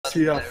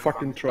See how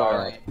fucking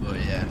try. Oh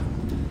yeah.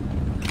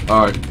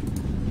 Alright.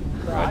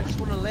 I just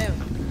want to live.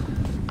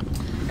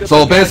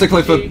 So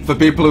basically, for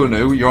people who are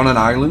new, you're on an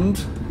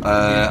island,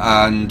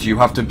 and you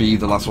have to be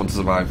the last one to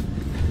survive.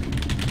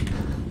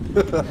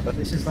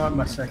 This is like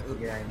my second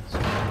game. So.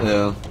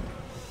 Yeah.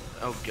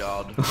 Oh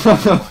god.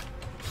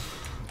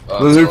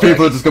 The new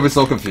people are just gonna be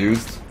so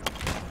confused.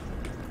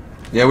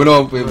 Yeah, we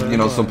know. You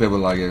know, some people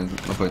like it.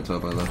 No point to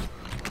about that.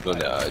 But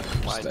no, I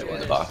just met in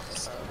the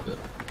box.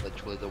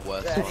 Literally the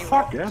worst. The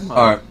fuck am I?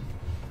 Alright.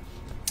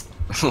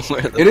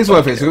 It is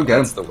worth it. It's a good game.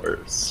 That's the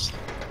worst.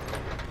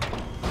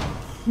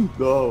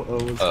 No,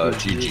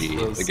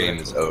 GG. The game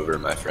is over,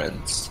 my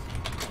friends.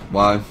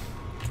 Why?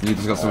 You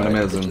just got something I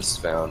amazing.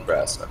 just found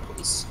brass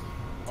knuckles.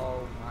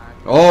 Oh my.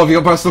 Oh, have you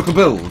got brass knuckle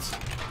builds?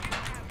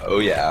 Oh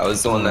yeah, I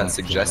was the one that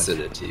suggested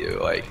it to you,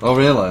 like, Oh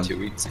really? 2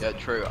 weeks ago. Yeah,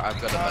 true. I've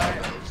got a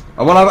better build.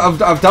 Oh, well,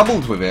 I've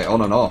dabbled with it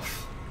on and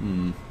off.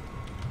 Hmm.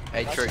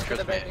 Hey, true.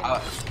 Trust me.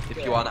 If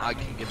you want, I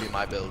can give you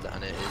my build,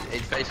 and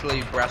it's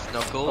basically brass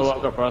knuckles. Oh,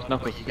 I've got brass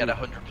knuckles. But you get a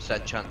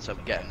 100% chance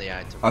of getting the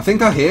item. I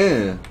think I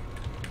hear.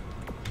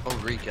 Oh,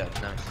 Rika,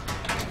 nice.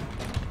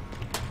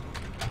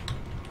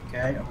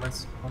 Okay,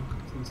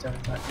 please don't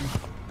attack me.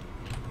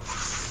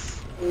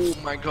 Oh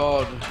my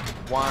god,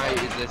 why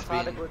is this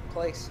Find a being... good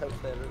place,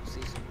 hopefully I don't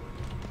see some.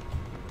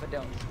 If I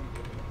don't,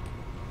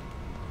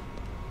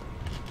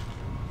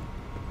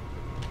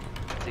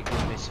 They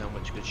give me so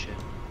much good shit.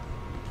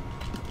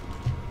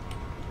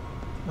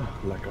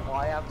 Like a...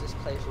 I have this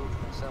place all to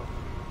myself.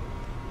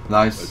 Oh,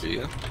 Nice. do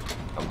you?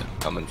 I'm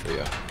coming for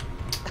you.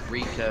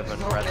 Recurve and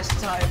Not red. this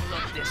time,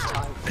 not this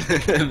time.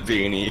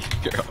 Beanie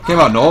girl. Came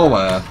out of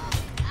nowhere.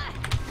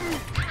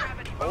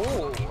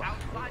 Oh!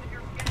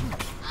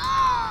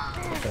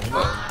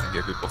 Oh, I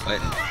hear people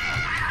fighting.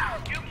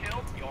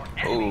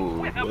 Oh,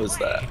 what was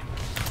that?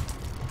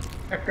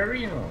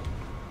 Acarino.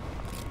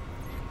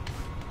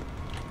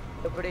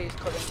 Nobody's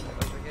coming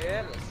over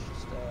here, let's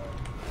just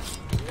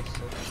do this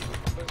so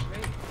it's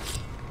me.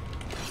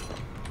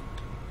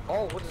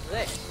 Oh, what is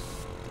this?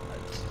 Oh,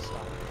 this is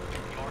like...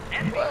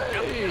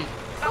 Hey,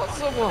 got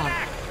someone.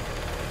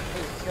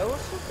 Hey, kill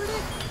somebody?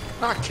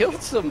 I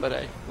killed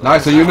somebody.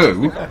 Nice, so you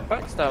knew?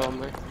 Backstab on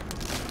me.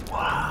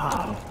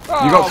 Wow.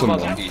 Oh, You got someone.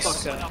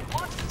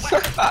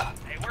 motherfucker.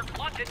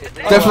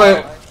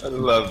 Definitely. I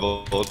love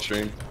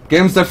Voltron.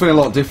 Game's definitely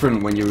a lot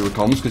different when you're with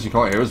comms because you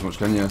can't hear as much,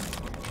 can you?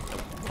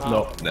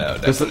 No. No,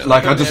 Just, definitely.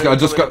 like I just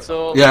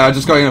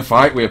got in a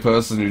fight with a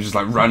person who just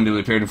like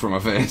randomly appeared in front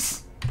of my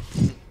face.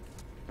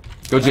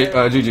 Go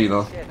GG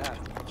though. Shit, no.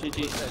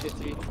 GG.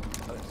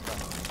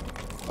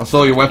 I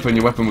saw your weapon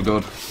were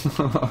good.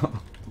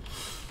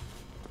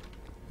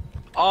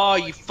 Oh,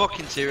 you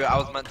fucking serious? I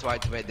was meant to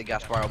activate the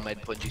gas barrel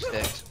made punchy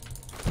sticks.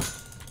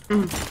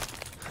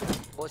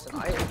 What's an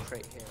item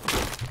crate here?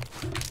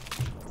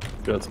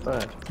 That's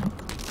bad.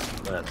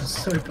 Bad.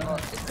 So Oh, bad.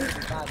 it's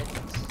bad,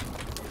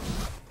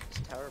 it's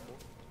terrible.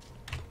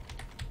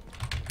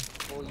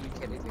 Oh, you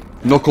kidding me?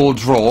 Knuckle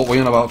draw, what are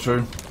you on about,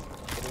 True?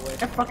 Get away.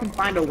 I fucking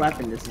find a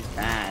weapon, this is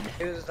bad.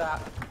 Who's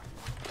that?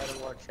 Better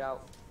watch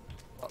out.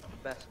 What's the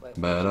best way?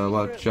 Better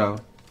watch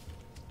out.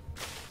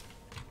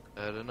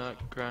 Better not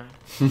cry.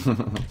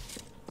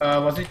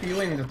 Was it you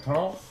in the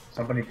tunnel?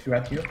 Somebody threw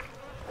at you?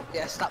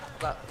 Yes, that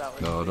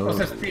was... No, What's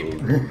that speed?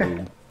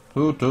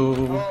 Who do?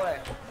 Oh, wait.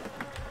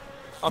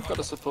 I've got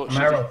to support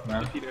Marrow, Shitty,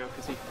 man. you know,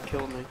 because he can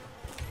kill me.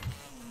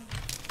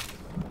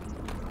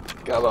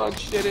 Come on,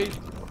 Shitty.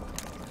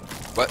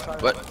 What?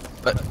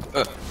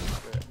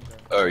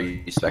 Are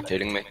you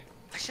spectating me?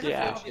 I should've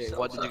Yeah. told you so.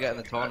 What did you get in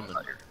the tournament?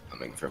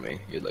 Coming for me.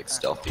 You're like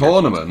stealthy.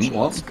 Tournament?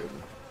 What?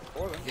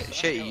 Yeah,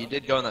 shit, you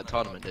did go in that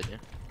tournament, didn't you?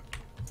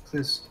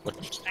 Please.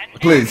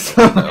 Please.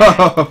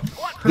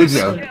 Did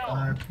you?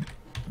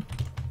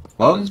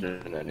 What? Was there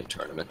in any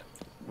tournament?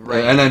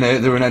 NNA,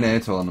 they were an NA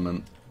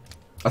tournament.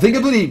 I think I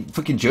bloody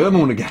fucking German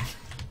won again.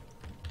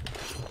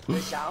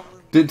 Was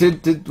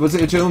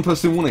it a German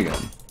person who won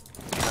again?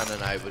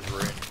 And I was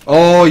ruined.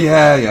 Oh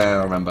yeah,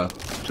 I remember.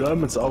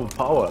 Germans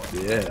overpowered,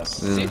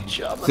 yes. Yeah. Seems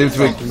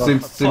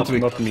to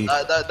Not be. me.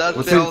 That's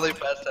What's the it? only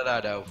best that I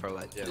know for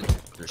like German.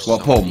 There's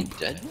What, somebody pump?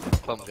 dead?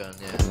 Pump gun,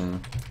 yeah.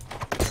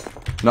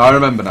 No, I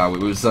remember now.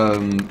 It was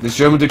this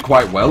German did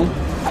quite well.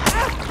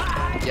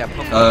 Yeah,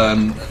 pump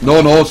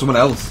No, someone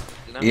else.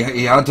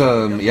 He had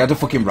a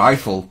fucking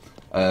rifle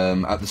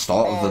at the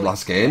start of the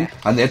last game,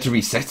 and they had to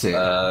reset it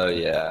Oh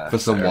yeah. for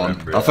someone.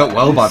 remember I felt that.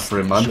 well bad for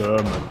him, man.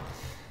 German.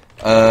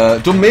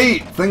 Done me.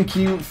 Thank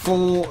you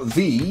for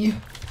the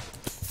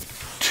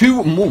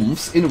 2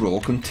 months in a row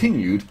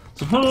continued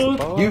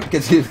support. You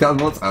get to that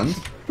month and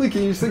thank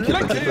you. Thank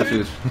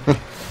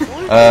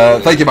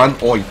you, man.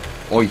 Oi,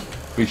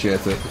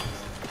 appreciate it.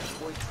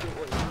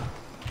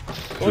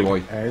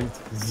 Oi. And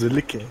the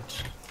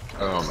lickage.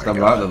 Oh my Stand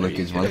god. right, the are you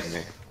lickage, man. kidding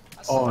me?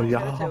 Oh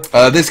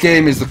yeah. This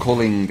game is the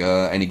Culling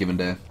any given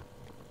day.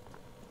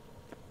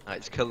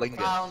 It's Culling.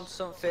 Found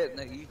something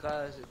that you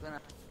guys are gonna...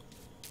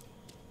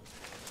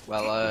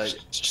 Well,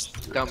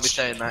 don't be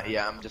saying that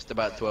yet. I'm just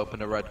about to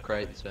open a red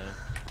crate, so.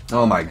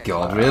 Oh my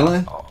god,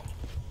 really? Oh,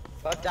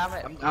 God damn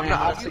it. I'm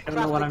not. I don't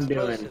know what I'm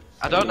doing.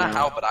 I don't know Yeah.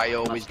 how, but I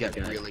always get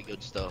Okay. really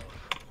good stuff.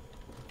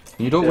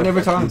 You don't win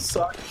every time.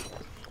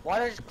 Why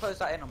did I just close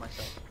that in on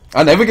myself?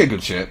 I never get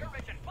good shit.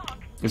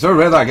 It's so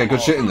rare that I get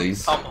good shit in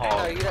these. Tom No,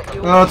 Hawk.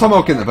 you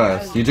Tomahawk in the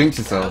best. You jinxed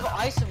yourself.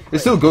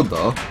 It's still good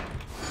though.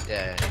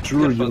 Yeah.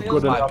 Drew, you're Feels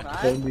good like enough.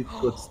 that. You don't need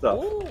good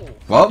stuff. Ooh.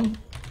 What?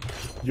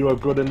 You are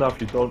good enough.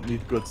 You don't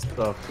need good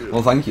stuff too.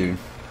 Well, thank you.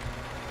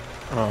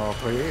 Oh,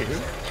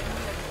 please.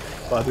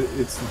 But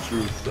it's the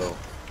truth, though.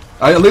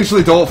 I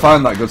literally don't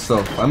find that good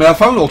stuff. I mean, I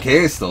found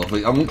okay stuff,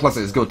 but I wouldn't class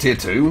it as good tier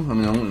 2. I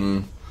mean, I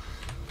wouldn't...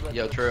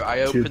 Yo, true.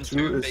 I opened two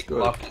two is big good.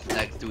 lockers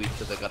next to each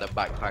other, got a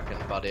backpack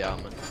and body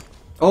armor.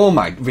 Oh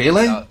my,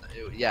 really?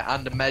 Yeah,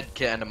 and a med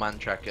kit and a man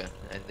tracker,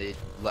 and the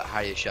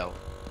higher shell.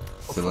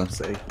 Silly.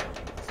 Say.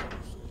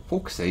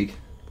 Fuck's sake.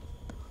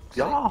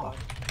 Yeah.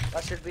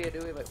 That should be a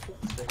new like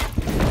fuck's sake.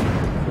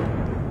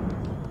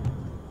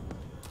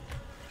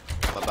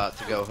 I'm about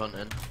to go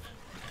hunting.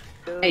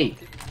 Hey,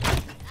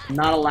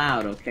 not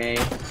allowed, okay?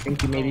 I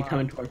think you may be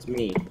coming towards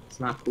me. It's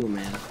not cool,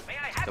 man.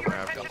 Don't worry,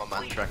 I've got my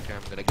man tracker.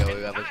 I'm gonna go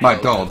whoever's My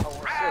closer. god. Oh,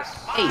 what's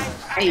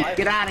this? Hey,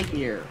 get out of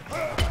here!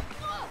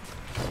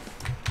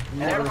 You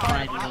never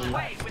find me. I'm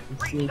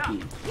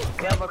sneaky.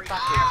 We have a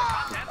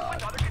package.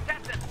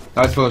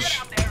 Nice push.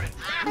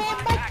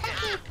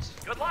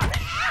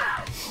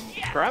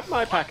 Grab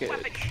my package.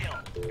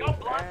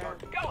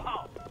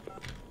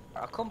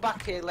 I'll come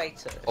back here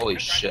later. Holy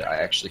shit, I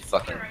actually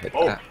fucking hit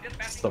Oh, that.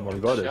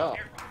 someone got it. Yeah.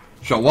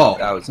 Shot what?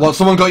 That was- What,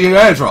 someone got your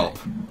airdrop?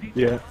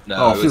 Yeah. No,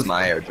 Oh, it was phew.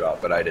 my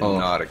airdrop, but I did Oh.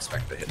 not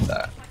expect to hit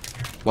that.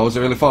 What, was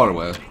it really far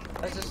away?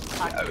 Let's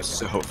just I was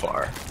so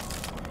far.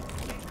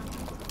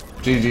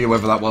 GG,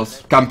 whoever that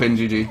was. Camping,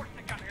 GG.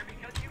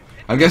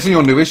 I'm guessing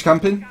you're newish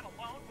camping?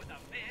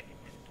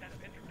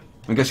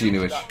 I'm guessing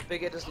you're newish.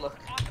 bigger does look.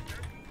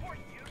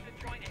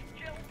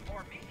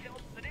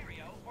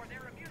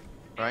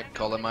 Right,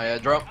 calling my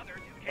airdrop.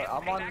 But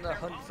I'm on the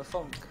hunt for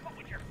funk.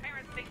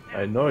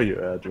 I know you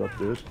airdrop,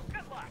 dude.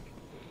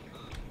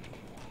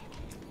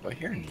 Do I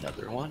hear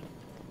another one?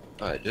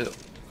 Oh, I do.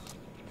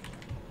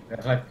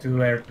 There's like 2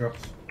 airdrops.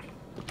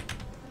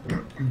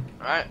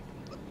 Alright,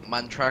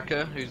 man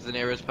tracker, who's the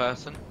nearest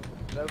person?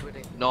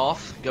 Nobody.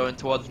 North, going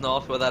towards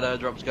north where that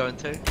airdrop's going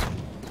to.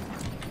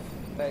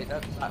 Wait,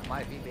 that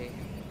might be me.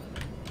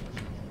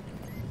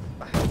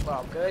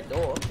 Well, I'm going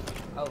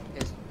north. Oh,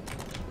 here's.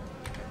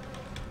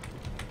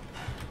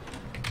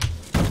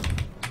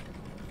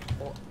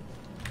 Oh,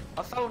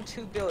 I found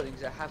 2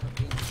 buildings that haven't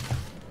been.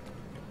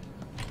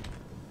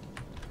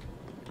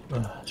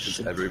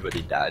 Just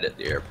everybody died at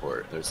the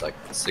airport. There's like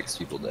 6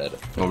 people dead.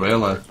 Oh,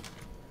 really?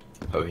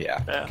 Oh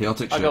yeah. Yeah.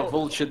 Chaotic I shit. got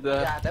vultured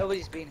there. Yeah,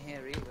 nobody's been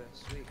here either.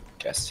 Sweet.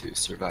 Guess who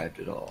survived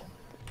it all?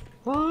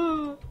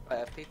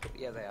 People.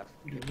 Yeah, they have.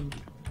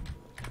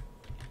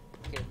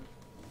 Okay.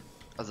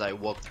 As I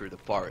walk through the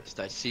forest,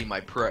 I see my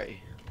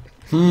prey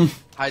Hmm.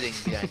 hiding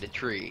behind a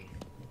tree.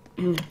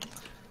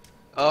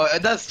 Oh,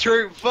 and that's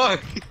true.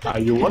 Fuck. Are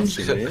you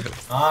watching me?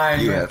 I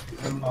You get have to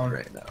them come on.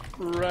 right now.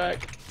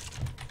 Wreck.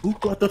 Who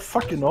got the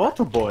fucking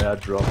auto boy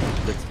airdrop?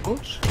 Let's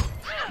push.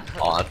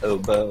 Auto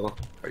bow?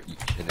 Are you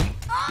kidding?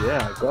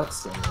 Yeah, I got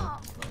some.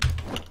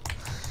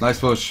 Nice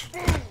push.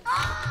 Maybe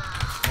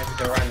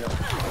they're random.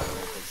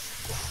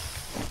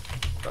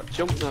 Got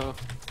jump now.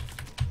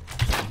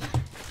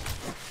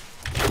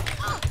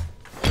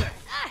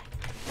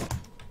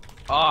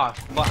 Ah,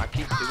 fuck! I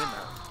keep doing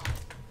that.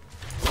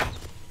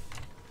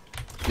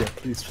 Yeah,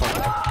 please fuck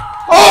up.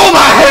 Oh,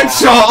 my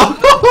headshot!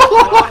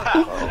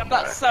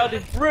 That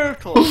sounded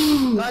brutal.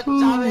 God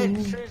damn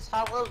it, Truth,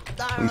 how well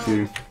done.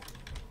 Thank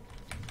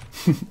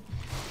you.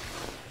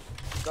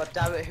 God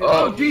damn it, who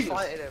Oh, was Jesus.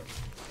 fighting him?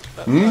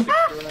 That Hmm?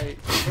 sounded great.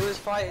 Who was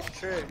fighting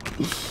True?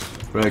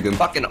 Reagan.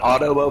 Fucking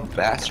auto bow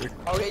bastard.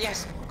 Oh, yeah,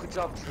 yes, good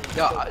job, True.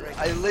 Yeah, So great.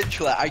 I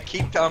literally, I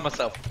keep telling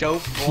myself,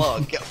 don't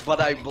blog, but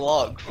I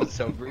blog for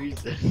some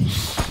reason.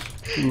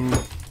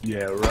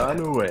 Yeah, run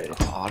away.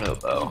 Auto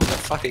bow. That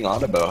fucking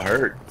auto bow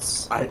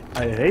hurts. I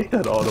hate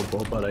that auto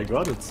bow, but I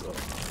got it so.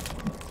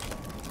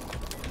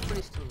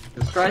 Pretty still.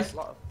 Jesus Christ. A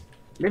lot of-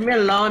 Leave me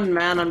alone,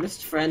 man. I'm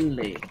just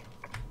friendly.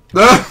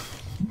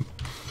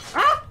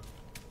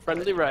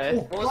 Friendly Ray.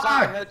 What was that?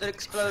 I heard the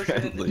explosion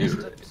in the Friendly.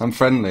 distance. I'm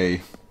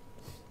friendly.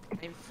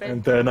 In front.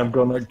 And then I'm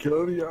gonna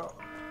kill you.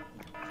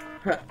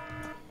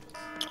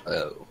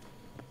 Oh.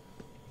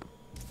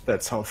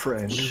 That's how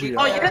friendly we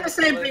Oh, are. you did the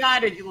same thing I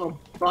did, you little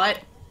butt.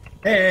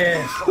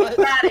 Hey! Get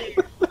out of here.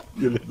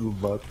 You little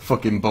butt.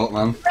 Fucking bot,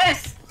 man.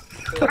 This!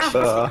 Kills,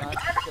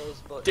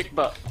 but- Dick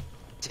butt.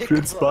 Dick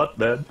Good butt. spot,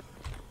 man.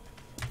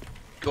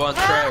 Go on,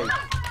 Trey.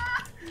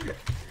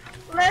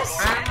 This!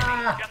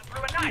 Ah!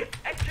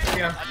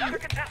 Yeah.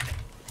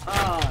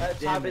 Oh, Tell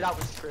damn me it. that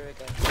was true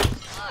again.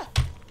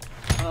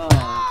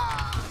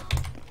 Oh.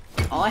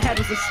 All I had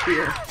was a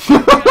spear.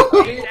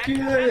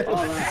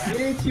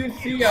 Didn't you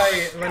see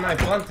when I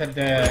planted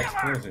the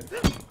explosion?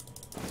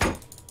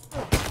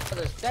 Oh,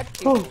 there's dead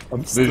people. Oh,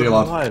 I'm still Visual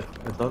art. alive.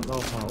 I don't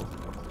know how.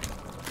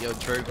 Yo,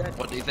 True,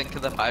 what do you think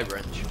of the 5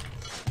 wrench?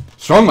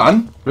 Strong,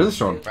 man. Really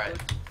strong. Right.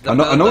 The I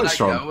know build it's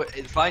that I strong. go,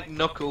 it's like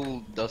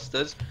knuckle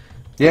dusters.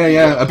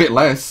 Yeah, a bit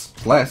less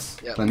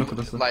Yeah, than knuckle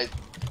duster. like,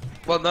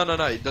 well, no,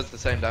 it does the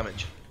same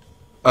damage.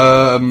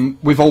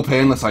 With all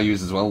painless I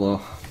use as well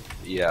though.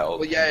 Yeah.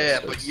 Well, yeah,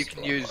 but you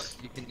can use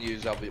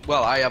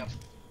well, I have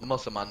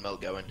muscle man mill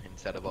going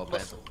instead of all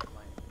pain.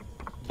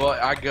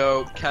 But I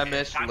go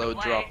chemist, load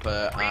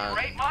dropper, and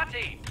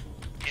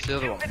what's the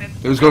other one?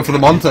 Who's going for the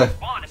Monte?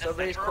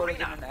 Somebody's calling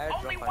in an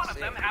airdrop, I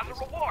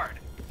see.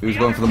 Who's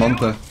going for the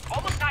Monte?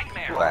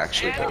 I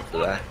actually vote for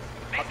that.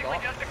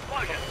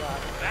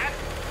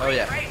 Oh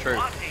yeah, true.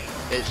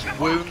 It's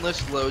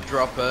woundless, load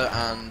dropper,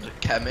 and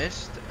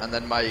chemist, and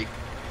then my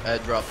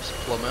airdrop's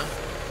plumber.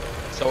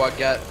 So I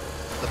get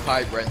the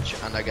pipe wrench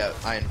and I get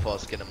iron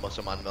foreskin and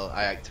muscle man mill.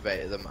 I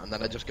activated them, and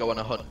then I just go on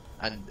a hunt,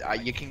 and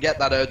you can get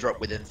that airdrop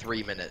within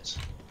 3 minutes.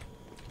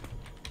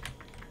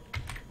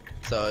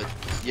 So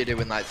you're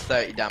doing like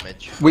 30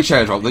 damage. Which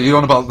airdrop? That you're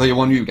on about the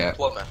one you get?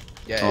 Plumber.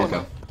 Yeah. Oh, yeah.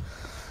 okay.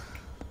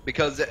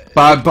 Because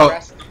But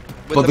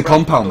with the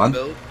compound, man.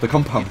 build, The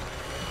compound.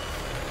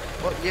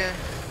 well, yeah.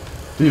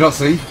 Do you not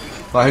see?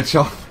 That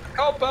headshot.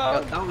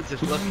 That was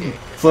just lucky.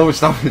 So much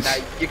damage. Nah,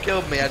 you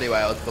killed me anyway.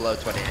 I was below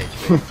 20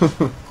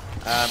 HP.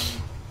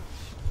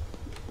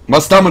 My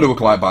stamina were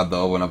quite bad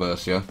though when I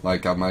burst you.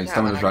 Like my Yeah,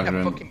 stamina man, was I right kept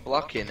around. fucking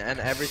blocking, and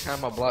every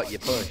time I block, you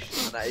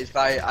push. And it's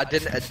like I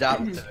didn't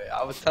adapt to it.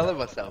 I was telling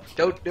myself,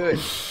 don't do it.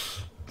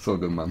 So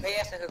good, man. Hey,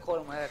 yes, I can call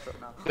him my airdrop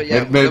now. But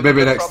yeah, Maybe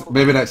the next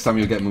problem- next time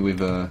you'll get me with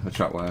a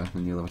trap wire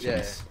and you'll have a Yeah.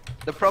 chance.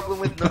 The problem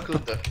with knuckle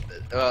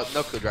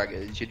dragger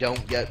is you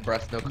don't get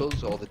brass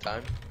knuckles all the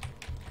time.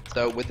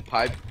 So with the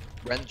pipe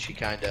wrench, you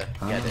kind of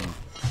get it.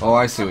 Oh,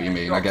 I see what you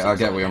mean. I get what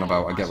you're on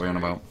about. I get what you're on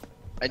about.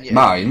 And you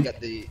Mine? get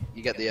the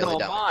early No,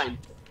 damage. mine.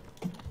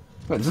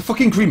 Wait, there's a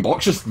fucking green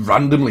box just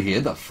randomly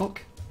here. The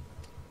fuck?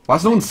 Why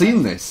has no one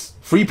seen this?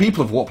 3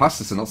 people have walked past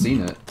this and not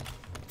seen it.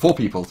 4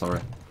 people, sorry.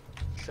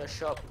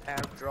 Shush up,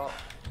 airdrop.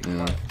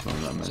 Yeah. it's not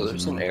that So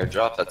there's amazing. an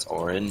airdrop that's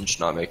orange,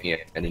 not making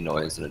any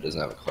noise, and it doesn't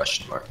have a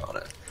question mark on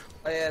it.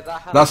 Oh, yeah, that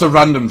happened. That's a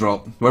random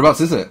drop.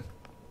 Whereabouts is it?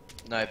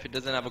 No, if it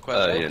doesn't have a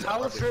question. Yeah.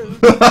 Tell the truth.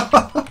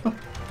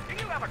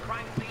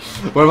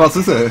 Whereabouts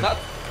is it?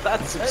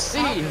 That's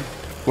obscene.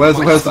 Where's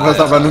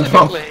that random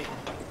drop? Specifically.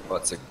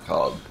 What's it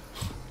called?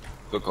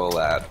 Google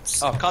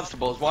Labs. Oh,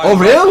 constables. Why? Oh,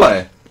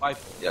 really? Why?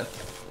 Yeah.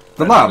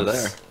 The Right over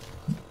labs?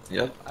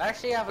 there. Yep. I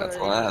actually have That's a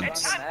really labs. good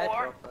It's random Time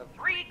airdrop. for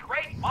 3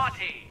 crate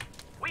Monty.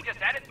 We just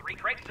added 3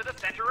 crates to the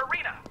center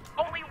arena.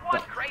 Only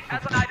 1 crate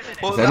has an item in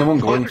it. Well, Is anyone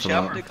that's going punch for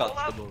that? after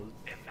constables.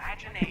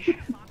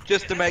 Imagination.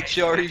 Just to make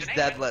sure he's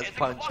dead, let's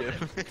punch him.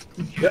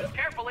 Choose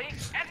carefully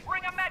and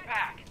bring a med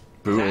pack.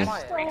 Brutal.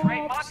 That's 3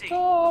 crate Monty.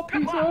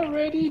 Good luck.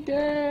 already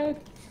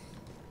dead.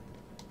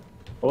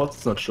 Oh,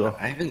 that's not sure.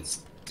 I haven't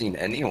seen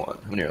anyone.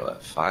 How many are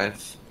left? 5?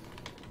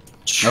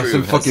 I've True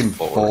seen has fucking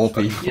 4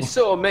 but- people. You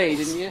saw me,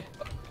 didn't you?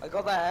 I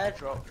got that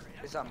airdrop.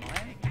 Is that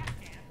mine?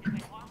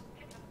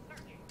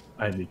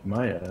 I need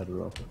my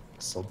airdrop.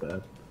 It's so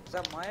bad. Is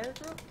that my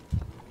airdrop?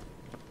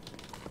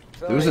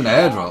 There was an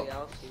airdrop.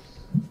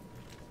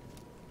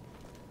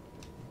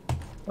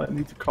 I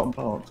need the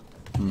compound.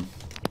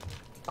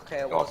 Okay,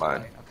 it Oh, was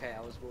fine. mine. Okay,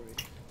 I was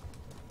worried.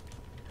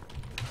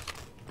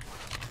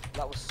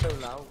 That was so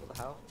loud. What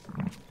the hell?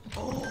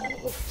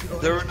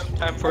 Is there enough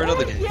time for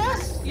another game?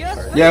 Yes!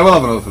 Yes! Yeah, we'll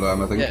have another for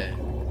them, I think. Yeah.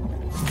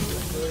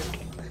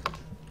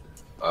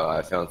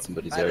 I found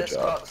somebody's I just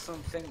airdrop. got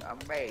something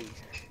amazing.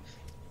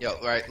 Yo,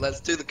 right, let's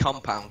do the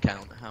compound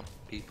count. How many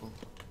people?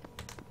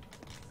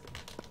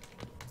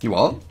 You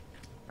what?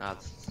 I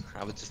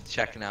was just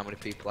checking how many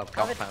people have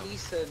Have a compound.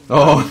 decent.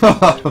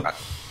 Oh.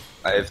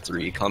 I have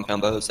 3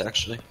 compound bows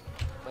actually.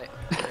 Wait,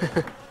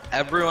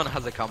 Everyone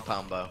has a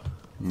compound bow.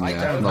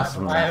 Yeah, not so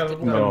I much.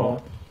 have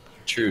No.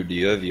 True, do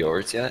you have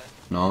yours yet?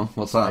 No,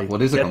 what's that?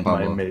 What is a Get compound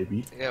mine, bow?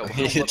 maybe. Yeah,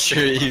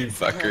 True, you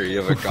fucker,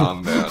 you have a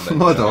compound.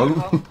 No, I don't.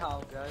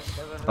 compound, guys.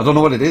 Never heard I don't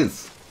know what it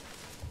is.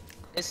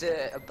 Is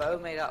it a bow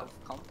made out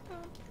of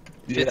compound?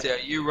 Shitty, are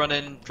you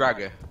running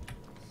Dragger?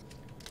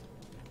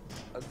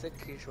 I think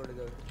he's trying to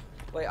go.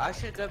 Wait, I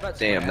should go back to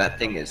Damn, my that airdrop.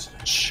 thing is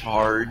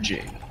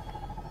charging.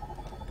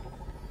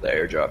 The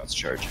airdrop is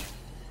charging.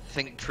 I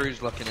think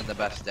True's looking in the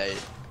best state.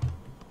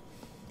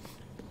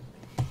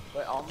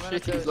 Wait, I'm gonna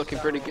Shitty's go looking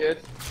pretty down. good.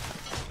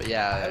 But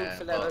yeah,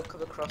 Hopefully I don't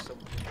come across him.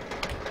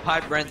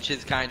 pipe wrench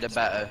is kind of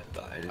better.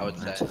 I would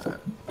say.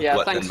 Yeah,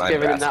 What, thanks then for my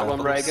giving him brass that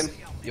one, knuckles? Reagan.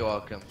 You're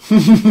welcome.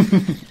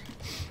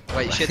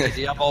 Wait, Shitty,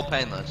 do you have all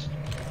painless?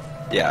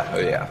 Yeah, oh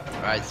yeah.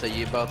 Right, so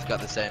you both got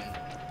the same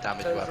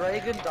damage So weapon.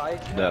 Reagan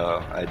died. You know?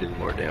 No, I do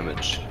more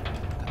damage.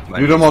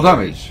 You do more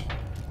damage?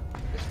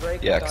 Is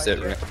Reagan Yeah, because died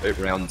yet? it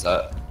rounds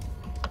up.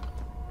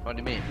 What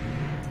do you mean?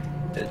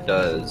 It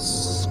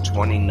does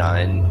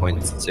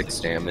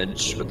 29.6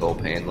 damage with all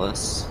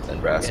painless, and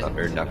brass Yeah.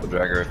 or knuckle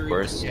dragger, of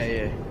course. Yeah,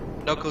 yeah.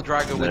 Knuckle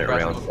Dragger Then with it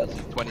brass rounds knuckles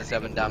up. does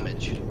 27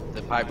 damage.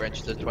 The pipe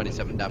wrench does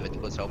 27 damage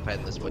plus all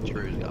painless what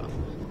True's got.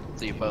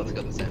 So you both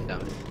got the same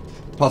damage.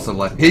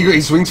 Possibly. He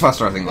swings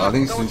faster, I think, though. I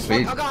think he swings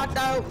speed. Oh god,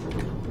 no!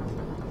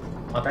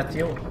 Oh, that's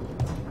you.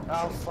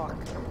 Oh fuck.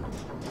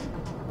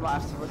 I might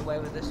have to run away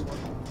with this one.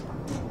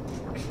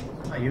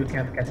 You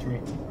can't catch me.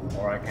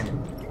 Or I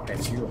can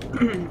catch you.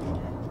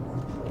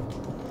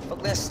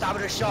 Fuck this,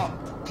 stamina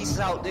shot. Peace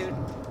out, dude.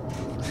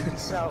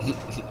 Peace out.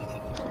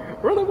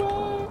 Run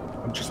away!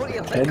 I'm just What do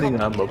you think pretending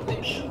of I'm a me?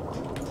 bush.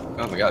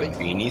 Oh my god,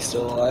 Beanie's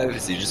still alive?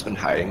 Has he just been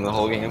hiding the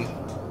whole game?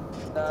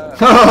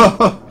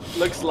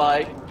 Looks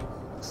like.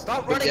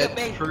 Stop But running yeah, at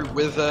me. true,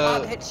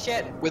 Can't hit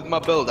shit. with my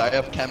build, I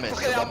have chemist,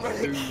 so Okay, I'm that's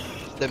ready. 2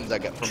 stims I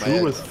get from my True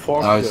head. with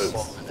 4 Nice.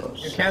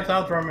 kills. You can't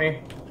outrun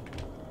me.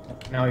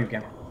 Now you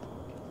can.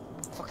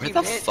 Fuck Where you,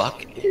 the bitch.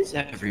 fuck is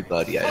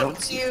everybody? I don't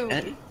Fuck see you.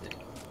 anything.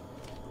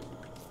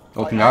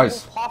 Open Like, your I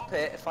eyes. will pop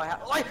it if I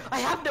have. Like, I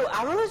have no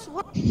arrows.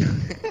 What?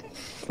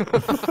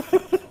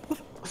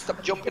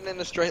 Stop jumping in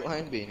a straight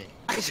line, Beanie.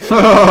 I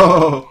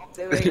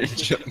Making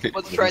doing?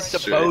 What's trying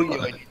to bow you?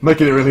 And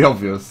it really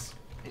obvious.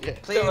 yeah.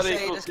 Please Somebody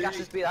say will this do gas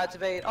has been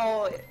activated.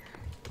 Oh,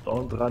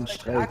 Don't run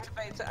straight.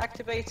 activate it,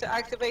 activate it,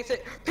 activate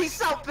it.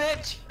 Peace out,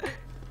 bitch.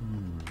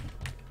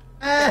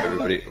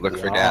 Everybody, look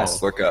for Wow.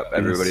 gas. Look up.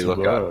 Everybody, These look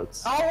up.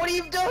 words. Oh, what are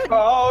you doing?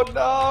 Oh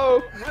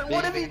no!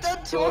 What have you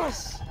done to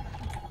us?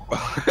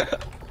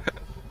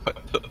 What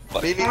the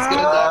fuck? Beanie's gonna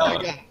die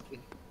again.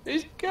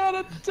 He's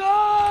gonna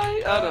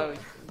die! Oh no.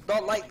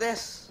 Not like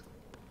this.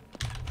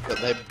 But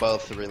they're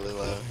both really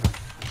low.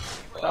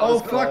 That Oh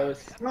was fuck!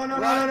 close. No, no,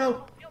 no, no,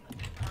 no!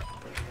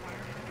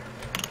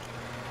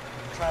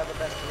 Try the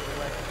best to get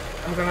away.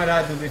 I'm gonna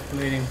die to this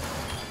bleeding.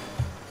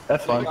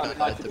 Have fun. Can't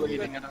fight the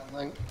bleeding, I don't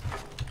think.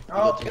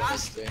 Oh,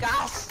 Gas,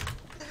 gas.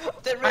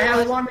 Didn't I have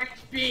realize. 1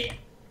 HP!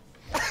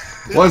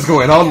 What's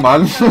going on,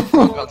 man?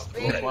 Got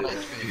 1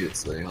 HP.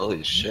 Seriously,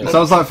 holy shit. It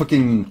sounds like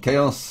fucking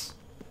chaos.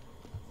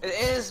 It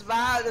is,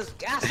 man. There's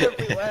gas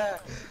everywhere.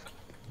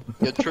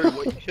 Yeah, true.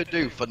 What you should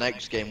do for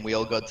next game, we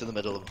all go to the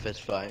middle of a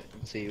fist fight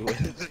and see who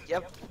wins.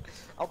 Yep.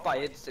 I'll buy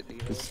instantly.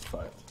 This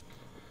fight.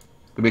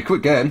 It'll be a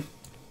quick game.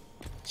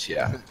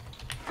 Yeah.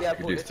 Yeah, We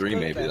but do it's 3 good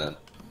maybe then.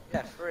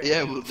 Yeah, 3.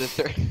 Yeah, we'll do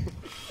 3.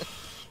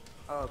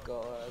 Oh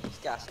god, there's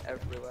gas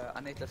everywhere.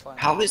 I need to find.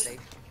 How a is- safe.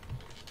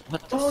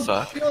 What the Don't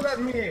fuck? shoot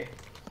at me!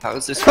 How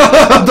is this?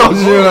 Don't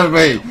shoot at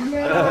me!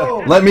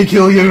 No! Let me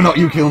kill you, not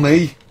you kill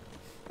me.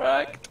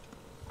 Right.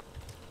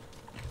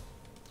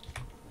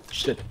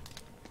 Shit.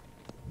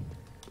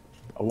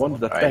 I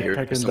wanted that I hear backpack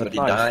in that somebody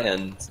knife.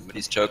 dying.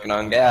 Somebody's choking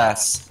on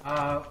gas.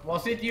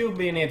 Was it you,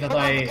 Beanie, that Come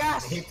on, I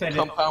gas! hit at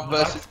Compound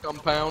versus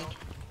compound.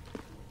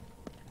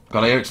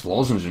 Gotta hear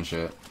explosions and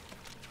shit.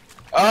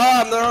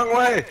 Ah, I'm the wrong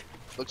way.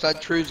 Looks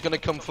like True's gonna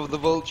come for the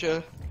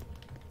vulture.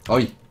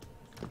 Oi.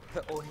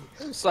 Oh,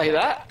 Don't say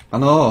that. I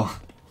know.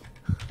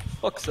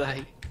 Fuck's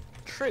sake.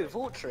 true,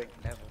 vulturing.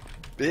 Never.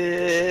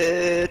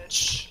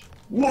 Bitch.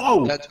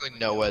 Whoa! That's going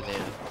nowhere near.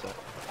 So.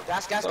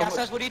 Gas, gas, So gas, much-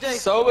 gas. What do you do?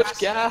 So much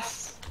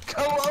gas.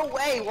 Go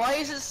away. Why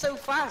is it so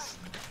fast?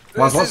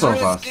 Why's what This so is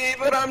fast? risky,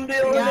 but I'm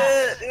doing Yeah.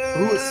 it.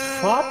 Who is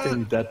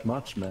farting that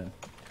much, man?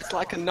 It's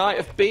like a night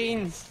of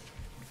beans.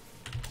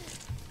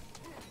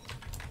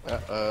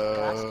 Gas,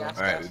 Uh-oh. gas,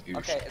 alright, gas. we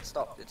Okay, it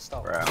stopped. It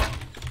stopped. We're out.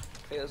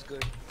 Feels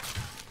good.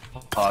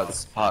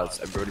 Pause, pause.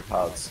 Everybody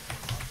pause.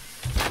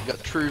 You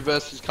got True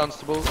versus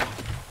Constable.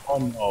 Oh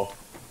no.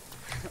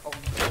 Oh,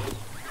 no.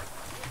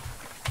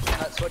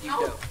 That's what you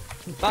do.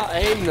 That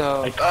aim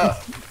though.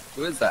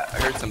 Who is that? I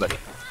heard somebody.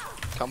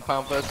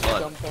 Compound versus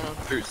Blood. compound.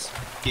 Truce.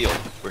 Heal.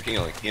 We're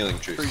healing. Healing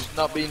truce. True's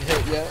not being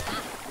hit yet.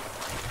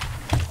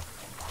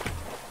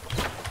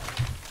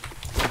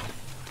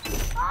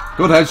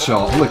 Good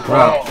headshot, holy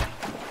crap.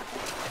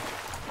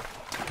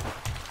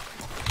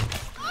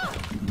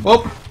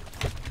 Oh!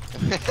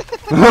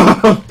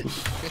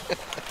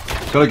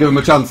 Gotta give him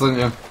a chance, haven't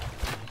you?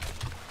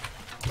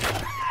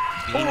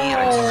 Beanie,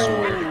 I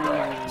swear to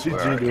God. Where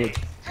are GG, you? dude.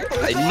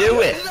 I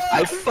knew it!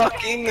 I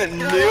fucking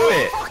knew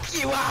it! Fuck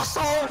you,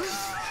 asshole!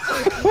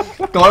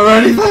 Got her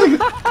anything?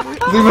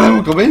 Is even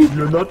anyone coming?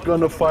 You're not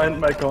gonna find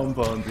my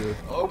compound, dude.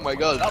 Oh my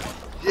god.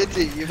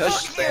 Jitty, you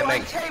Hush Fuck you! I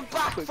spamming. came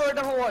back for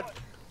another one.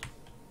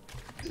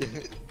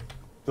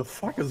 The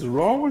fuck is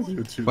wrong with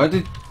you two? Where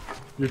did...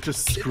 You're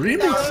just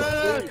screaming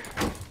something.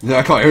 Yeah,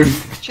 I can't hear him.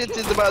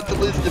 Jitty's about to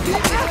lose the beat.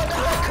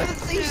 I couldn't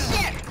see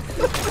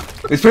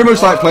shit. It's pretty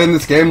much like playing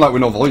this game like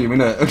with no volume,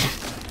 innit?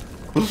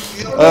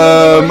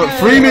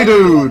 Free me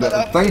dude!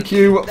 Thank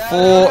you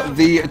for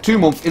the 2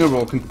 months in a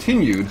row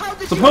continued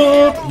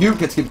support! You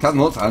get to give the cat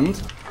notes and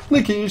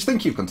Linkies,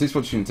 thank you, continue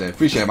opportunity.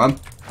 Appreciate it, man.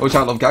 Always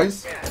shout love,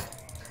 guys.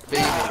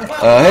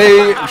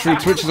 Hey, True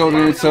Twitch is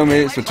already tell me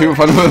it's the 2th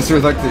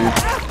anniversary, thank you.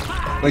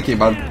 Thank you,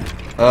 man.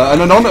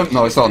 An anonymous,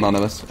 no, it's not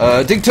anonymous.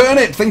 Dig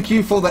Turnip, thank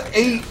you for the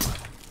 8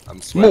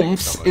 I'm sweating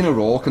months so much. in a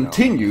row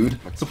continued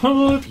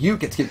support. You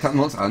get to give the cat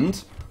notes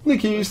and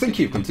Linkies, thank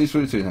you, continue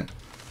opportunity.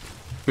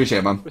 Appreciate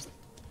it, man.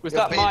 Was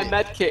Yeah, that my baby.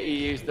 med kit you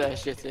used there,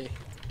 Shitty?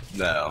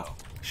 No.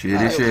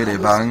 Shitty,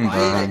 shitty, bang,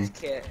 bang.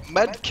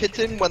 Med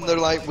kitting when they're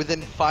like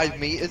within 5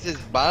 meters is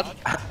bad,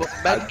 but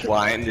med kitting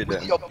blinded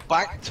with him. your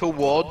back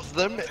towards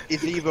them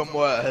is even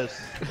worse.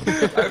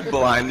 I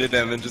blinded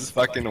him and just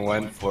fucking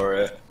went for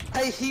it.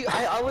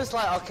 I was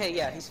like, okay,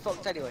 yeah, he's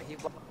fucked anyway. He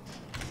fucked.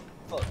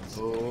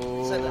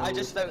 So I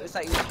just noticed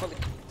that he was fully.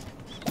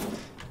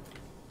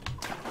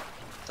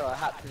 so I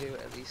had to do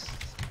it at least.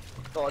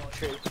 Go on,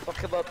 True. Fuck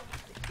him up.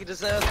 He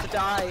deserves to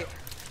die.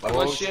 That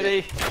was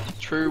shitty.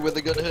 True with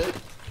a good hit.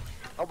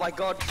 Oh my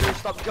god, True,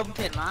 stop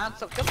jumping, man.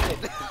 Stop jumping.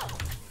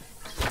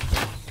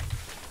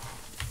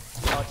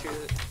 Oh,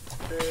 True.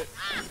 True.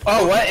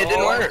 Oh, what? It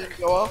didn't work. Didn't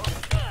go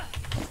off.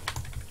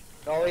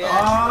 Oh,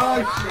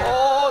 yeah.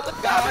 Oh, the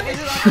guy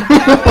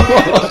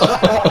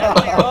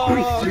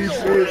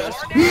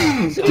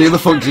is Do the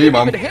fuck G,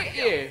 man. hit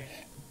you.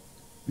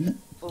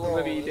 Oh,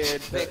 Maybe he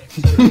did.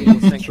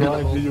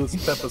 Trying to use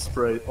pepper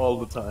spray all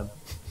the time.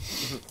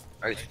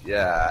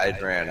 Yeah, I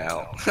ran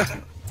out.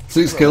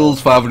 6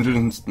 kills,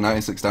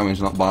 596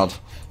 damage, not bad.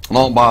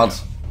 Not bad.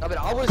 I mean,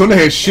 I was Couldn't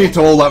hear shit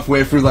all that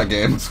way through that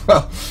game as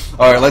well.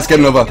 Alright, let's get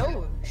another.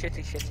 Yo,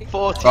 shitty.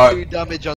 42 Alright. damage on